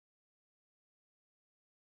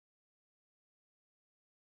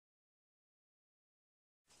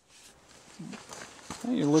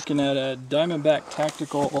You're looking at a Diamondback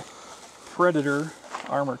Tactical Predator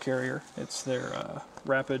armor carrier. It's their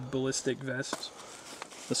rapid ballistic vest.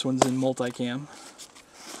 This one's in multicam.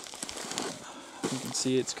 You can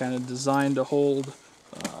see it's kind of designed to hold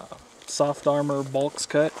soft armor bulks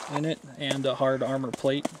cut in it and a hard armor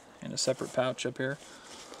plate in a separate pouch up here.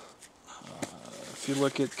 If you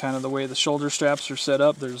look at kind of the way the shoulder straps are set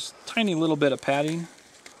up, there's a tiny little bit of padding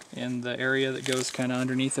in the area that goes kind of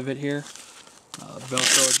underneath of it here.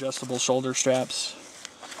 Velcro adjustable shoulder straps.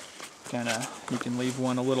 You can leave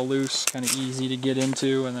one a little loose, kind of easy to get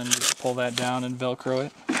into, and then just pull that down and Velcro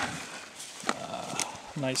it.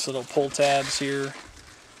 Nice little pull tabs here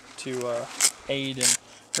to aid in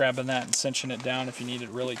grabbing that and cinching it down if you need it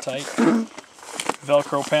really tight.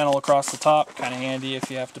 Velcro panel across the top, kind of handy if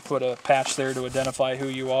you have to put a patch there to identify who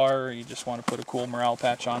you are, or you just want to put a cool morale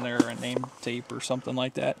patch on there, or a name tape or something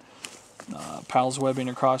like that. Pals webbing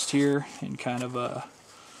across here in kind of a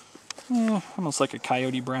almost like a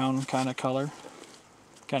coyote brown kind of color.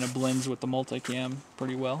 Kind of blends with the multicam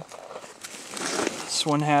pretty well. This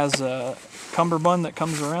one has a cummerbund that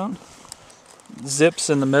comes around, zips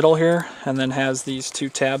in the middle here, and then has these two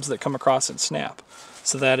tabs that come across and snap.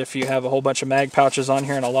 So that if you have a whole bunch of mag pouches on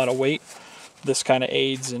here and a lot of weight, this kind of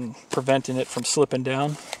aids in preventing it from slipping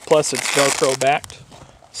down. Plus it's Velcro backed,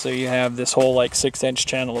 so you have this whole like 6-inch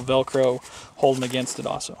channel of Velcro holding against it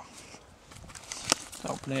also.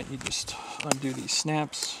 Open it, you just undo these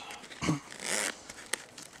snaps,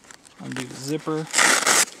 undo the zipper, and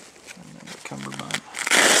then the cummerbund.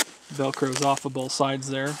 Velcro's off of both sides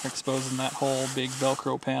there, exposing that whole big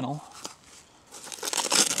Velcro panel.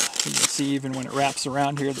 You can see even when it wraps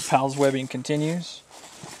around here, the Pals webbing continues.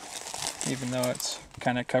 Even though it's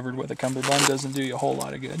kind of covered with a cummerbund, doesn't do you a whole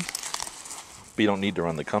lot of good. But you don't need to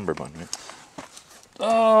run the cummerbund, right?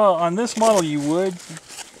 On this model you would.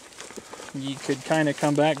 You could kind of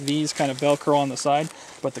come back, these kind of Velcro on the side,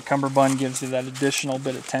 but the cummerbund gives you that additional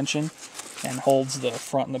bit of tension and holds the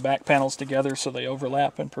front and the back panels together so they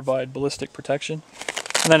overlap and provide ballistic protection.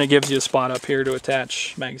 And then it gives you a spot up here to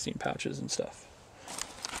attach magazine pouches and stuff.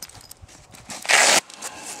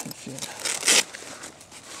 If you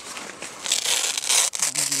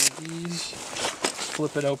undo these,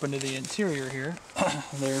 flip it open to the interior here,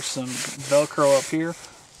 there's some Velcro up here.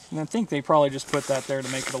 And I think they probably just put that there to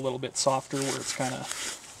make it a little bit softer where it's kind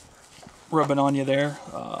of rubbing on you there.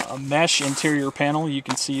 A mesh interior panel, you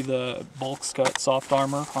can see the bulks cut soft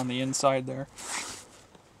armor on the inside there.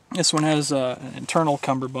 This one has an internal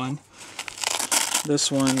cummerbund.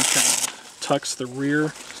 This one kind of tucks the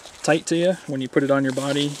rear tight to you. When you put it on your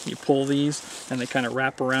body, you pull these and they kind of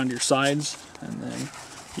wrap around your sides, and then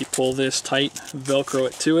you pull this tight, Velcro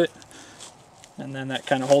it to it. And then that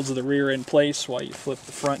kind of holds the rear in place while you flip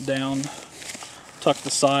the front down, tuck the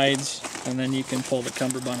sides, and then you can pull the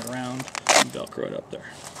cummerbund around and Velcro it up there.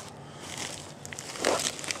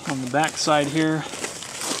 On the back side here,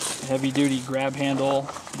 heavy duty grab handle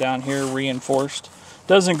down here, reinforced.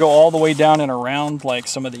 Doesn't go all the way down and around like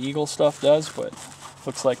some of the Eagle stuff does, but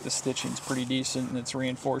looks like the stitching's pretty decent and it's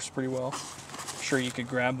reinforced pretty well. I'm sure you could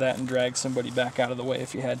grab that and drag somebody back out of the way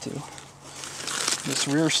if you had to. This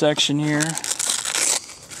rear section here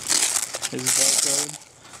is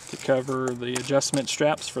Velcroed to cover the adjustment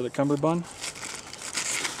straps for the cummerbund.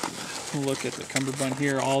 Look at the cummerbund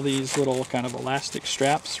here. All these little kind of elastic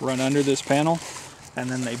straps run under this panel, and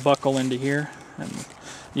then they buckle into here, and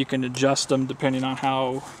you can adjust them depending on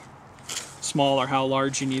how small or how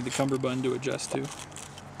large you need the cummerbund to adjust to.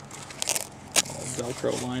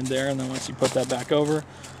 Velcro line there, and then once you put that back over,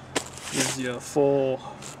 gives you a full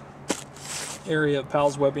area of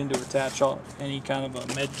Pals webbing to attach any kind of a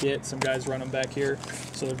med kit. Some guys run them back here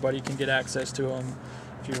so their buddy can get access to them.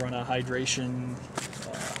 If you run a hydration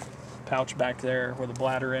pouch back there with a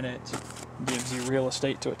bladder in it, gives you real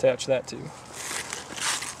estate to attach that to.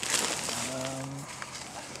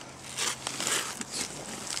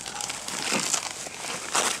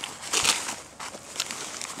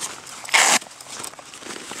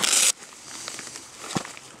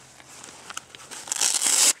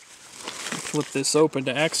 Flip this open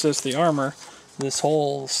to access the armor. This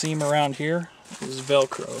whole seam around here is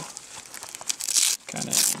Velcro, kind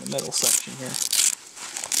of in the middle section here.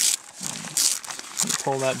 You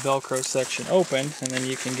pull that Velcro section open, and then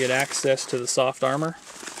you can get access to the soft armor.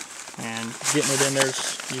 And getting it in there,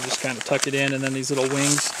 you just kind of tuck it in, and then these little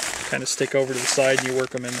wings kind of stick over to the side, and you work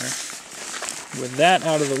them in there. With that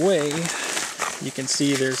out of the way, you can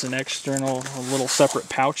see there's an external, a little separate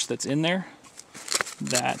pouch that's in there.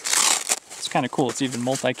 It's kind of cool. It's even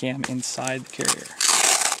multicam inside the carrier.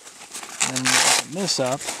 And then you open this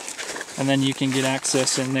up, and then you can get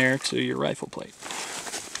access in there to your rifle plate.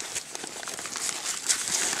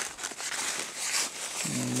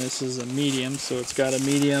 this is a medium, so it's got a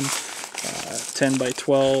medium 10 by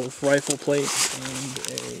 12 rifle plate and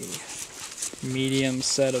a medium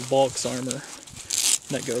set of bulks armor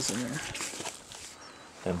that goes in there.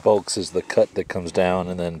 And bulks is the cut that comes down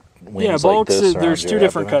and then wings yeah, like bulks this is, around there's your two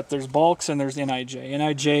different abdomen. cuts. There's bulks and there's NIJ.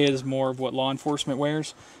 NIJ is more of what law enforcement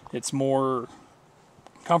wears. It's more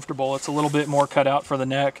comfortable. It's a little bit more cut out for the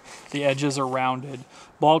neck. The edges are rounded.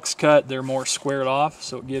 Bulks cut, they're more squared off,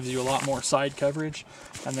 so it gives you a lot more side coverage.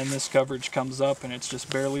 And then this coverage comes up and it's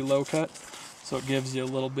just barely low cut, so it gives you a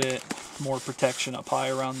little bit more protection up high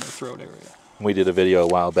around the throat area. We did a video a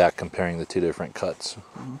while back comparing the two different cuts.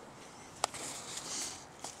 Mm-hmm.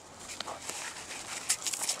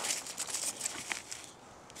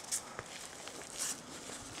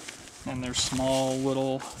 And there's small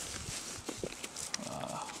little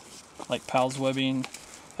like PALS webbing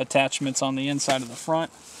attachments on the inside of the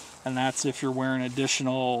front, and that's if you're wearing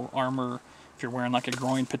additional armor. If you're wearing like a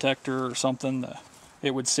groin protector or something,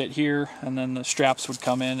 it would sit here and then the straps would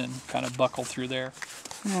come in and kind of buckle through there.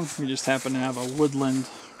 And we just happen to have a woodland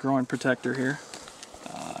groin protector here.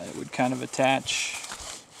 It would kind of attach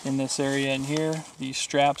in this area in here. These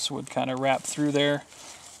straps would kind of wrap through there,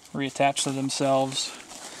 reattach to themselves,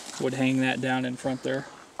 would hang that down in front there.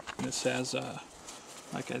 This has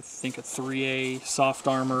like I think a 3A soft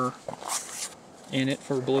armor in it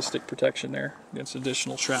for ballistic protection there against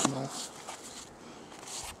additional shrapnel.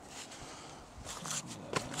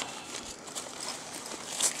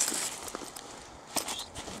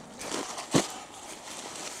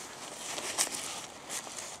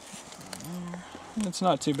 It's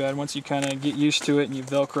not too bad. Once you kind of get used to it and you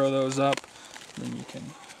Velcro those up, then you can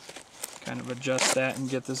kind of adjust that and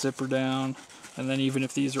get the zipper down. And then even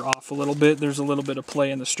if these are off a little bit, there's a little bit of play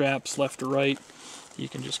in the straps left or right. You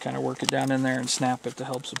can just kind of work it down in there and snap it to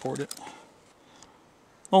help support it.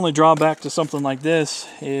 Only drawback to something like this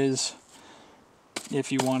is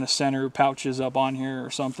if you want to center pouches up on here or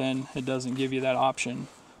something, it doesn't give you that option.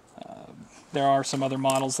 There are some other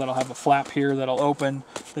models that'll have a flap here that'll open.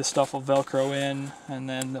 This stuff will Velcro in, and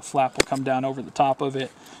then the flap will come down over the top of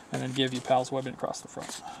it and then give you PALS webbing across the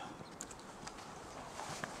front.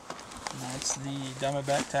 And that's the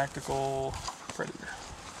Diamondback Tactical